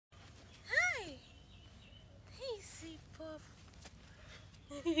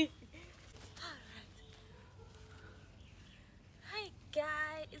Alright. Hi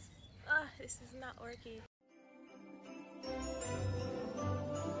guys. This is not working.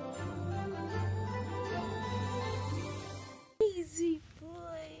 Easy boy.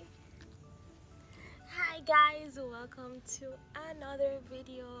 Hi guys, welcome to another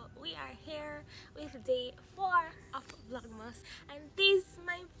video. We are here with day 4 of vlogmas, and this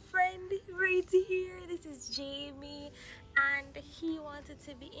my friend right here, this is Jamie, and he wanted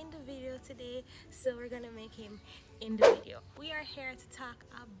to be in the video today, so we're gonna make him in the video. We are here to talk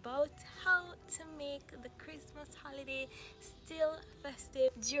about how to make the Christmas holiday still festive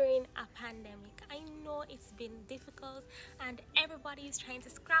during a pandemic. I know it's been difficult and everybody is trying to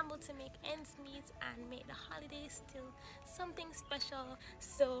scramble to make ends meet and make the holiday still something special.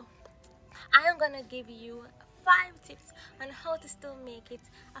 So I am gonna give you 5 tips on how to still make it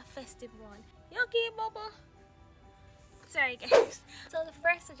a festive one. You okay, Bobo? Sorry guys. So the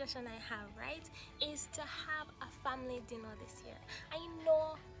first suggestion I have, right, is to have a family dinner this year. I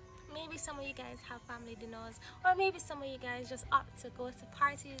know maybe some of you guys have family dinners, or maybe some of you guys just opt to go to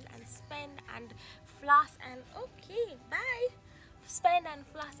parties and spend and floss and okay, bye. Spend and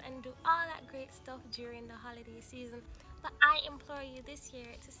floss and do all that great stuff during the holiday season. But I implore you this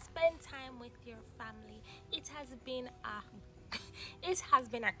year to spend time with your family. It has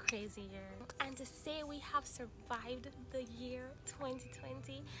been a crazy year, and to say we have survived the year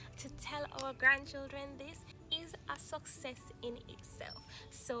 2020, to tell our grandchildren this is a success in itself.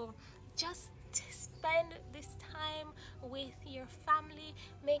 So just spend this time with your family.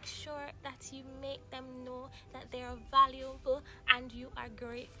 Make sure that you make them know that they are valuable and you are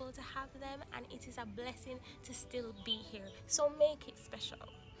grateful to have them, and it is a blessing to still be here. So make it special.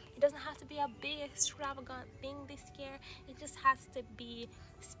 It doesn't have to be a big extravagant thing this year. It just has to be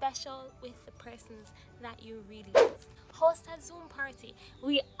special with the persons that you really love. Host a Zoom party.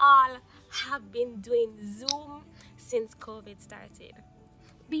 We all have been doing Zoom since COVID started.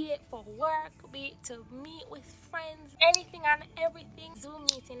 Be it for work, be it to meet with friends, anything and everything, Zoom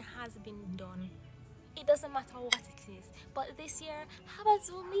meeting has been done. It doesn't matter what it is, but this year have a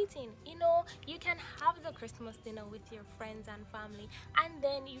Zoom meeting. You know, you can have the Christmas dinner with your friends and family, and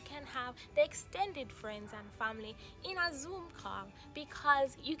then you can have the extended friends and family in a Zoom call,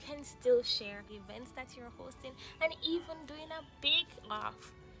 because you can still share events that you're hosting and even doing a bake off.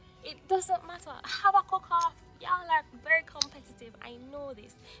 It doesn't matter. Have a cook off. Y'all are very competitive. I know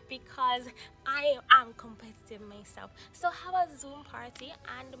this because I am competitive myself. So have a Zoom party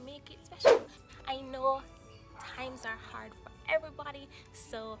and make it special. I know times are hard for everybody,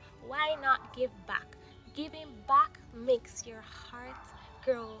 so why not give back? Giving back makes your heart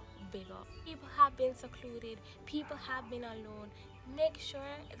grow bigger. People have been secluded, people have been alone. Make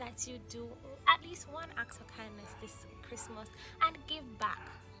sure that you do at least one act of kindness this Christmas and give back.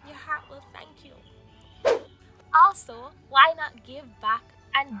 Your heart will thank you. Also, why not give back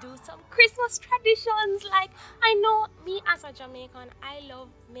and do some Christmas traditions? Like, I know me as a Jamaican, I love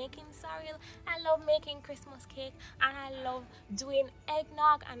making cereal, I love making Christmas cake, and I love doing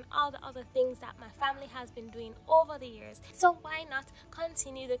eggnog and all the other things that my family has been doing over the years. So why not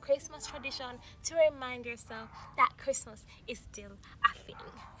continue the Christmas tradition to remind yourself that Christmas is still a thing?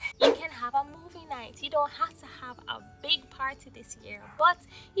 You can have a movie night. You don't have to have a big party this year, but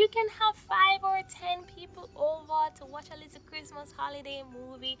you can have 5 or 10 people over to watch a little Christmas holiday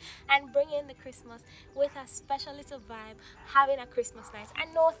movie and bring in the Christmas with a special little vibe, having a Christmas night. I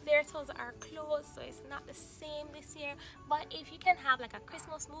know theaters are closed, so it's not the same this year, but if you can have like a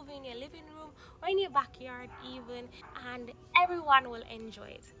Christmas movie in your living room or in your backyard even, and everyone will enjoy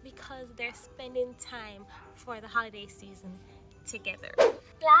it because they're spending time for the holiday season together.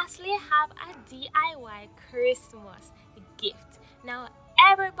 Lastly, have a DIY Christmas gift. Now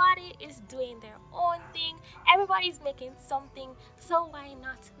everybody is doing their own thing, everybody's making something, so why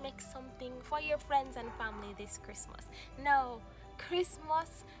not make something for your friends and family this Christmas? Now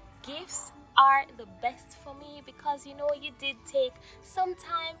Christmas gifts are the best for me because you know you did take some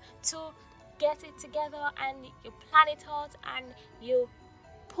time to get it together and you plan it out and you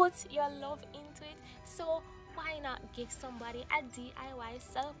put your love into it. So why not give somebody a DIY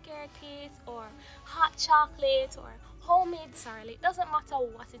self-care kit or hot chocolate or homemade cereal? It doesn't matter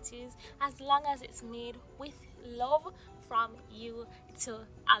what it is, as long as it's made with love from you to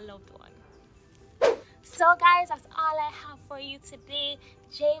a loved one. So guys, that's all I have for you today.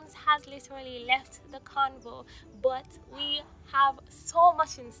 James has literally left the convo, but we have so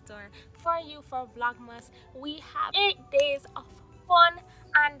much in store for you for Vlogmas. We have 8 days of fun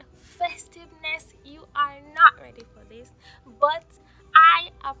and festiveness. You are not ready for this, but I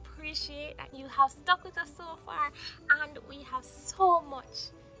appreciate appreciate that you have stuck with us so far, and we have so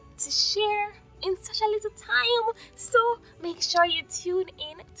much to share in such a little time. So make sure you tune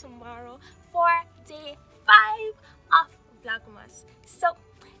in tomorrow for day 5 of Vlogmas. So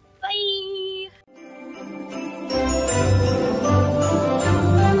bye.